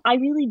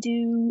really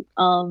do.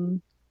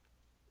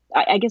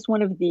 I guess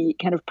one of the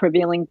kind of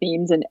prevailing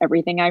themes in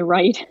everything I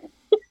write,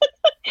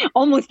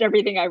 almost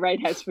everything I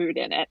write has food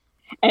in it.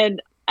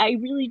 And I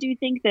really do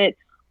think that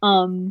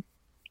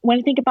when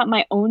I think about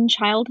my own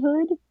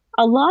childhood,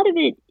 a lot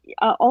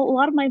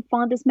of my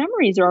fondest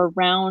memories are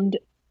around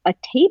a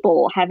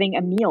table having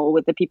a meal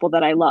with the people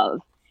that I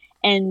love.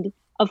 And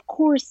of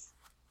course,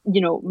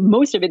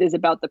 most of it is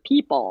about the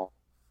people.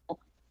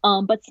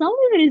 But some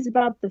of it is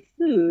about the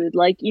food.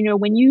 Like,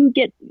 when you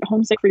get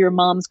homesick for your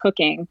mom's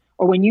cooking,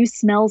 or when you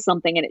smell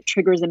something and it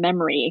triggers a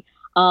memory,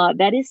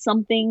 that is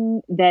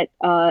something that,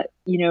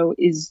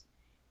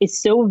 is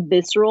so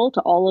visceral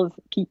to all of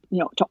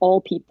people, to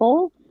all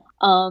people.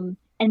 And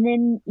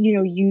then,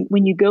 you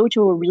when you go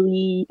to a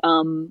really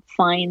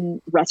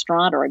fine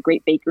restaurant or a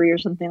great bakery or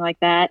something like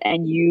that,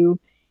 and you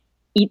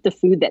eat the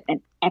food that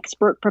an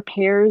expert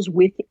prepares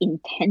with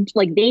intent,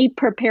 like they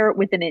prepare it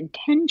with an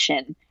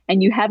intention,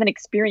 and you have an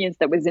experience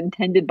that was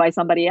intended by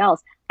somebody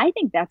else. I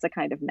think that's a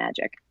kind of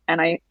magic, and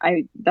I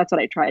that's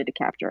what I tried to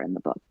capture in the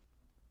book.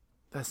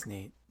 That's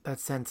neat. That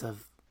sense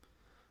of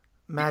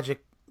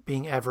magic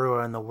being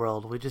everywhere in the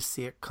world. We just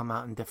see it come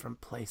out in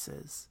different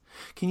places.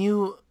 Can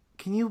you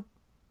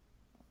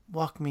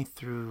walk me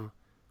through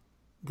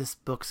this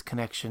book's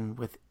connection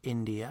with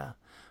India,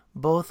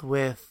 both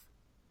with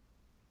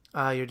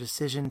your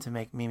decision to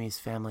make Mimi's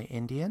family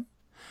Indian,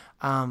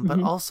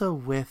 but also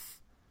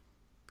with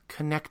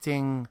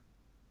connecting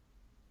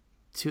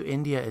to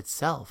India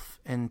itself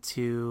and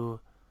to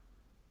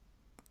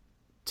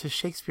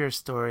Shakespeare's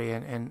story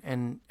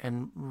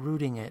and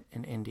rooting it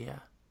in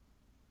India.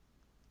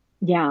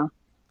 Yeah.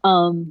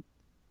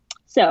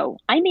 So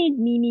I made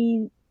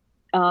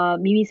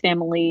Mimi's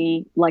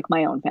family like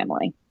my own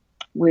family,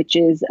 which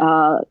is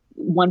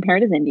one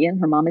parent is Indian,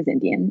 her mom is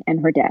Indian, and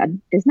her dad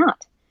is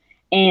not.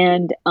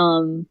 And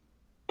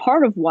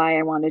part of why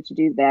I wanted to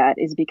do that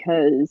is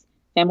because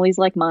families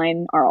like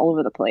mine are all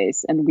over the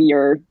place, and we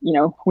are,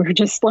 we're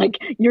just like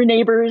your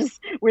neighbors.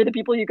 We're the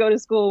people you go to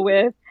school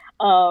with.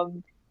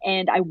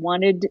 And I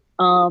wanted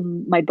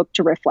my book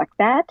to reflect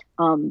that,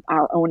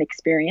 our own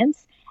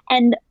experience.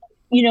 And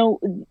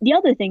the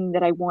other thing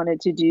that I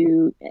wanted to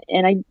do,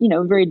 and I,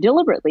 very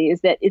deliberately,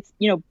 is that it's,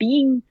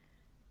 being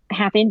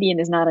half Indian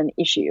is not an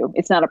issue.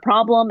 It's not a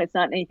problem. It's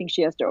not anything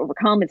she has to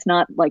overcome. It's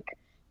not like,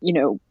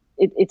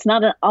 it's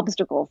not an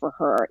obstacle for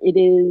her. It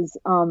is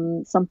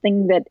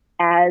something that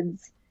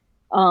adds,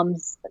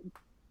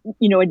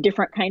 a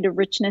different kind of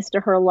richness to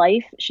her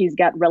life. She's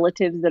got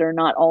relatives that are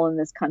not all in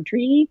this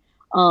country,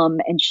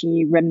 and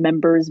she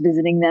remembers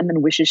visiting them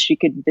and wishes she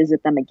could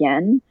visit them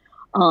again.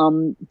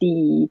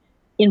 The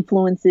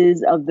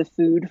influences of the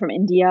food from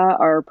India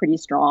are pretty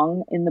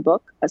strong in the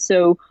book.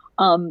 So,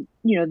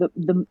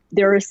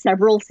 there are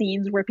several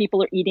scenes where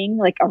people are eating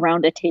like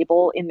around a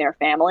table in their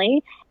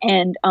family.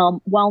 And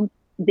while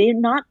they're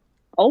not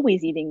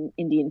always eating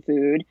Indian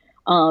food,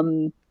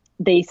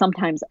 they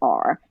sometimes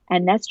are.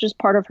 And that's just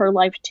part of her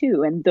life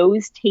too. And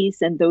those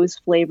tastes and those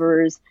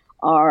flavors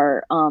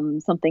are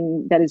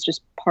something that is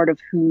just part of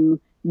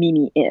who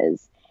Mimi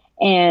is.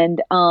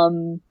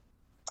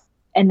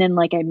 And then,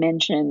 like I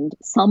mentioned,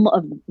 some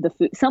of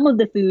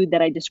the food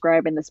that I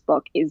describe in this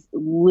book is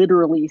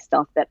literally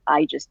stuff that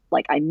I just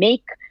I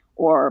make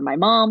or my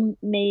mom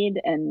made,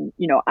 and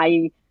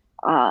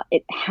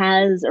it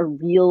has a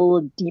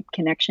real deep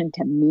connection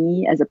to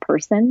me as a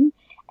person.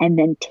 And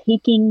then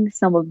taking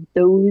some of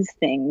those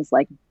things,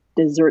 like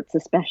desserts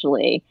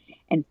especially,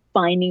 and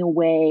finding a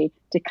way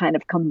to kind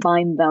of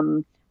combine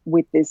them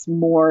with this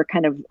more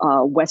kind of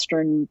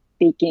Western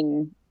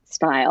baking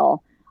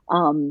style.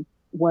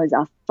 Was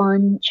a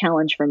fun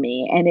challenge for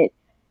me. And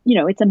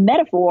it's a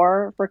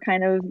metaphor for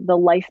kind of the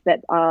life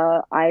that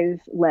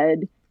I've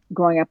led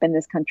growing up in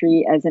this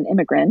country as an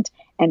immigrant,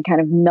 and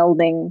kind of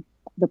melding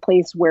the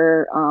place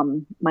where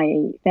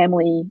my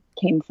family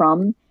came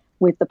from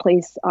with the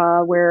place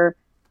where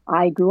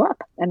I grew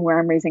up and where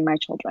I'm raising my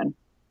children.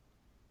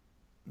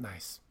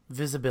 Nice.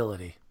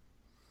 Visibility.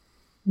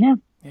 Yeah.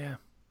 Yeah.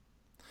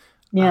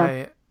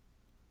 Yeah.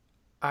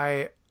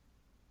 I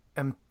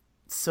am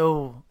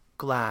so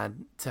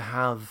glad to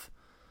have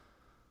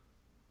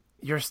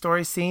your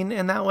story seen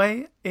in that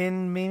way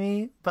in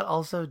Mimi, but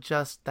also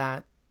just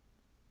that,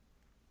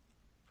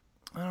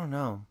 I don't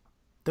know,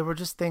 there were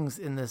just things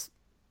in this,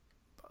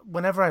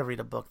 whenever I read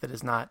a book that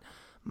is not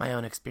my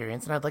own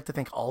experience, and I'd like to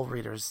think all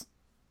readers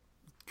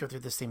go through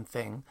the same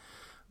thing,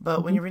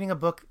 but when you're reading a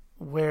book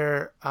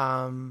where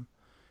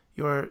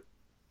you're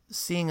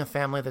seeing a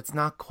family that's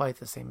not quite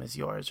the same as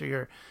yours, or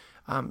you're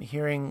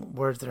hearing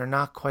words that are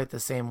not quite the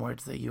same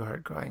words that you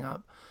heard growing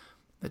up,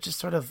 that just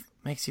sort of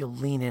makes you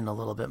lean in a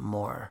little bit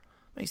more,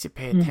 makes you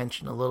pay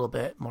attention a little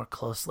bit more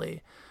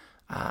closely.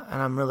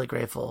 And I'm really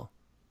grateful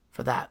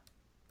for that.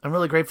 I'm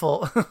really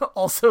grateful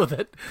also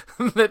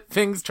that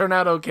things turn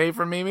out okay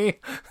for Mimi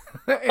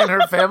and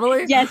her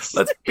family. Yes.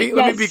 Let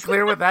me be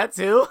clear with that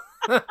too.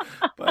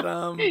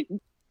 But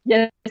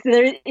yes,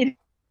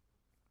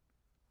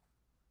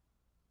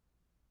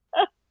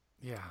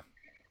 yeah.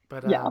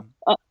 But yeah.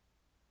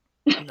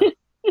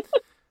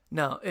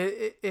 No,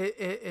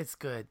 it's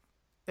good.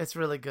 It's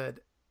really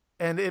good.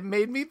 And it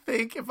made me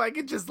think, if I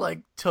could just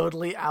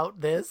totally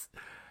out this,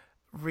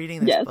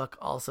 reading this book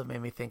also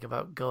made me think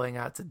about going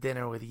out to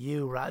dinner with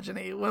you,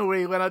 Rajani, when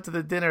we went out to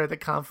the dinner at the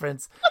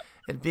conference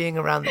and being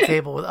around the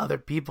table with other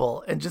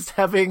people, and just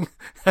having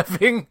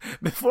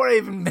before I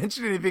even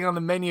mention anything on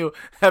the menu,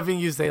 having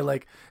you say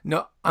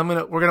no,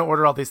 we're going to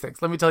order all these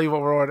things. Let me tell you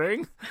what we're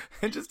ordering.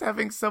 And just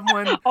having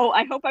someone, oh,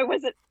 I hope I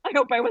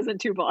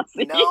wasn't too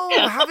bossy.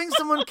 No, having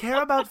someone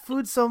care about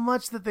food so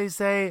much that they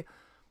say,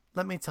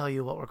 let me tell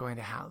you what we're going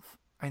to have.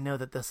 I know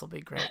that this will be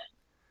great.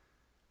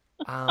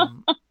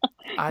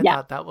 I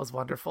thought that was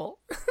wonderful.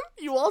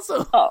 You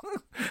also,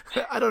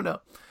 I don't know.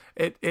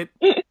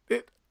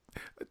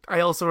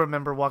 I also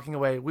remember walking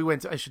away. We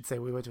went to an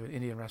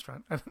Indian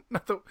restaurant.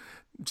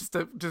 Just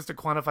to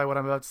quantify what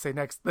I'm about to say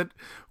next, that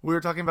we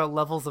were talking about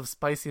levels of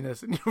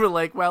spiciness, and you were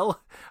like,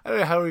 well, I don't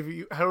know how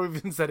we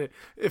even said it.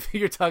 If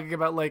you're talking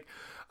about like,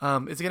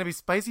 is it going to be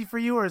spicy for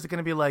you, or is it going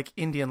to be like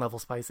Indian level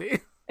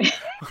spicy? I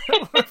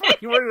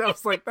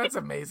was like, that's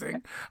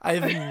amazing.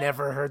 I've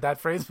never heard that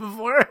phrase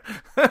before.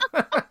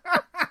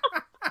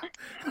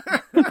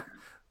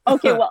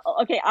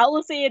 Okay, I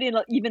will say it in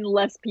an even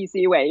less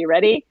PC way. You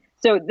ready?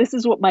 So this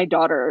is what my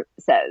daughter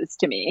says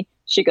to me.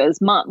 She goes,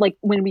 Mom, like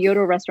when we go to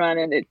a restaurant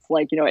and it's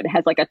like, it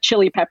has like a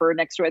chili pepper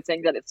next to it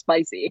saying that it's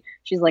spicy.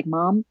 She's like,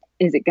 Mom,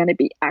 is it going to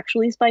be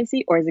actually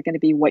spicy, or is it going to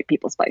be white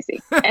people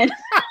spicy? And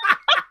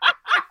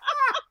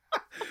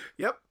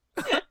yep.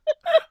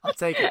 I'll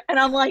take it. And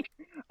I'm like,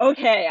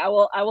 okay, I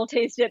will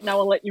taste it and I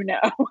will let you know.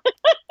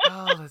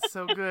 Oh, that's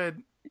so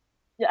good.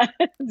 Yeah,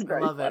 it's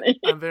very funny.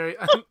 I'm very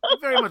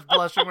much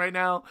blushing right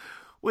now,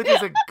 which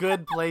is a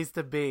good place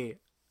to be.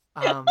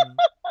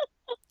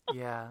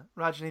 Yeah,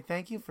 Rajani,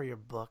 thank you for your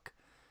book.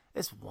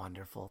 It's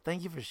wonderful.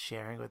 Thank you for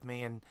sharing with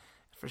me and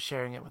for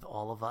sharing it with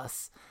all of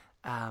us.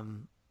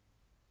 And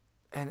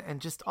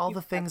just all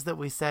the things that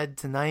we said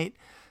tonight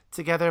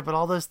together, but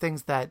all those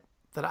things that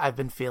I've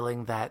been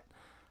feeling that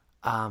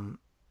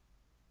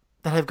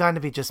have gotten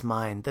to be just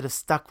mine, that have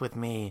stuck with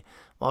me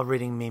while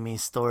reading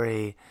Mimi's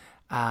story,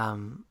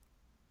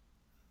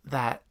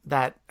 that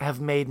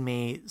have made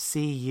me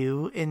see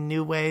you in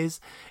new ways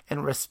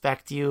and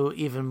respect you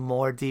even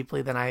more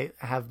deeply than I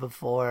have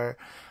before.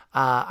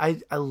 I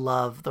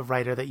love the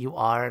writer that you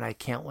are, and I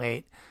can't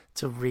wait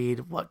to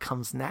read what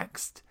comes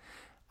next.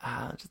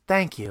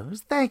 Thank you.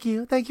 Thank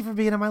you for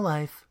being in my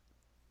life.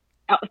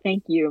 Oh,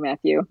 thank you,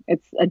 Matthew.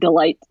 It's a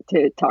delight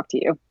to talk to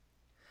you.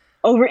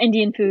 Over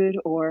Indian food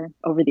or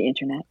over the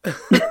internet.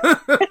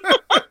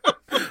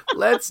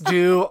 Let's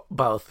do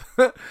both.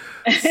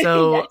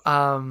 So, Yes.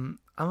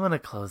 I'm going to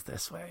close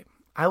this way.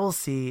 I will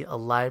see a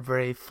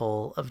library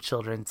full of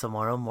children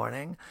tomorrow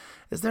morning.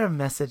 Is there a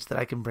message that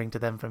I can bring to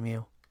them from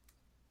you?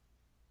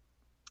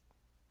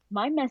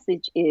 My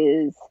message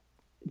is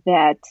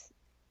that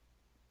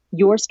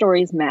your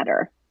stories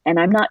matter. And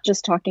I'm not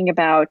just talking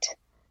about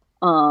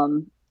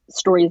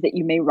stories that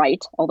you may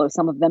write, although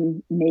some of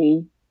them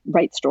may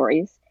write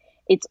stories.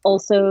 It's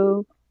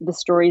also the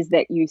stories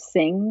that you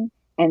sing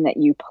and that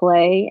you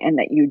play and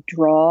that you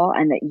draw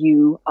and that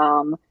you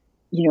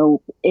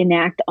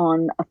enact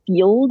on a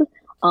field,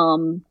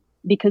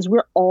 because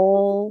we're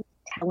all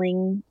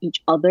telling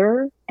each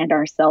other and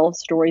ourselves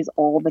stories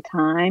all the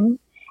time.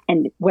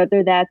 And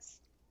whether that's,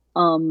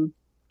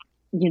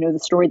 the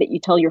story that you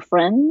tell your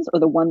friends, or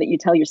the one that you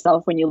tell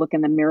yourself when you look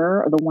in the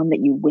mirror, or the one that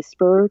you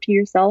whisper to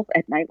yourself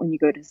at night when you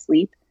go to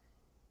sleep,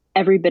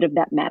 every bit of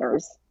that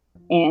matters.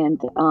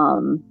 And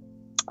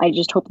I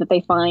just hope that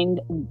they find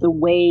the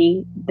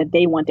way that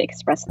they want to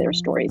express their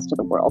stories to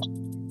the world,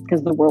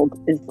 because the world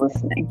is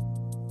listening.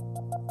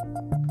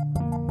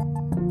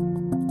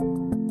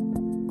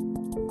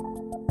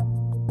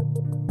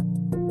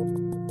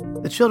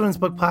 The Children's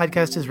Book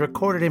Podcast is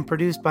recorded and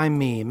produced by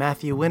me,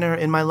 Matthew Winner,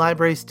 in my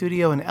library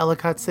studio in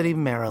Ellicott City,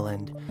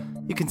 Maryland.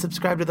 You can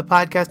subscribe to the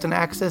podcast and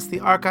access the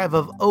archive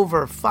of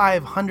over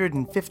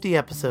 550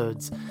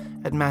 episodes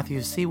at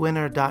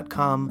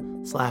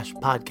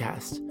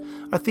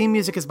MatthewCWinner.com/podcast. Our theme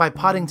music is by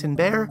Poddington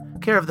Bear,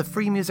 care of the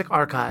Free Music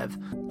Archive.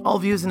 All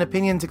views and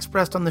opinions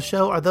expressed on the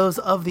show are those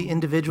of the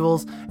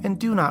individuals and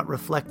do not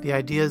reflect the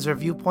ideas or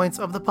viewpoints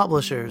of the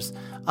publishers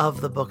of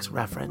the books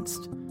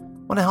referenced.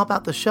 Want to help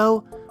out the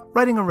show?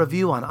 Writing a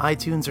review on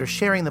iTunes or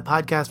sharing the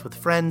podcast with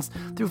friends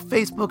through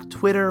Facebook,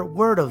 Twitter,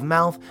 word of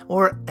mouth,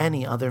 or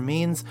any other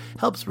means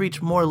helps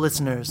reach more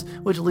listeners,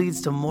 which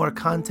leads to more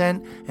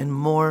content and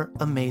more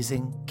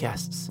amazing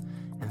guests.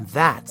 And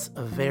that's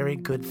a very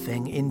good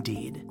thing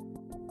indeed.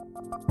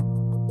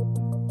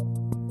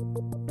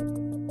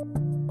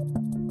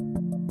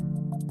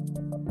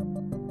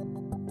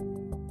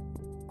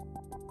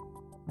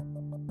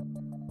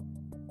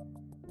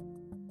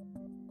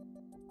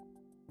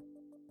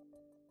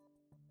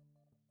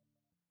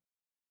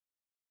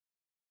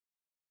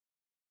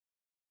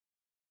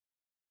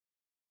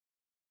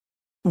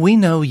 We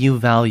know you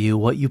value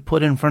what you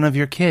put in front of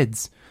your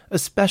kids,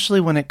 especially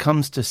when it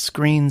comes to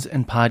screens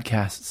and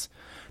podcasts.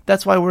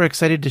 That's why we're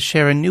excited to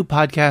share a new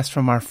podcast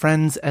from our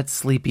friends at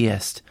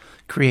Sleepiest,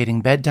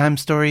 creating bedtime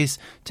stories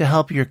to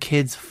help your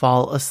kids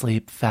fall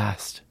asleep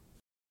fast.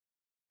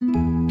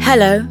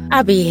 Hello,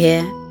 Abby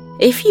here.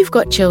 If you've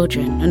got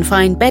children and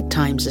find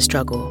bedtime's a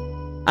struggle,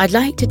 I'd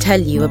like to tell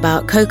you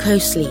about Coco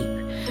Sleep,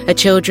 a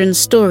children's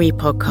story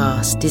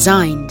podcast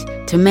designed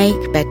to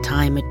make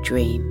bedtime a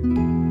dream.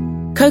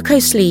 Coco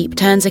Sleep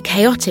turns a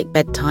chaotic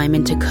bedtime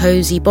into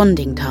cozy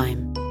bonding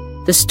time.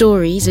 The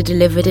stories are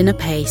delivered in a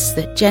pace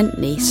that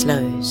gently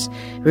slows.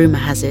 Rumour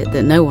has it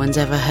that no one's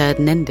ever heard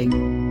an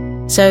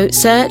ending. So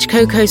search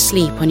Coco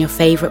Sleep on your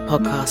favourite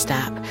podcast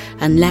app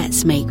and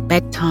let's make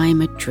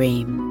bedtime a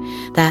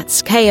dream.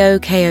 That's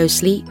KOKO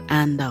Sleep,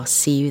 and I'll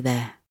see you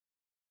there.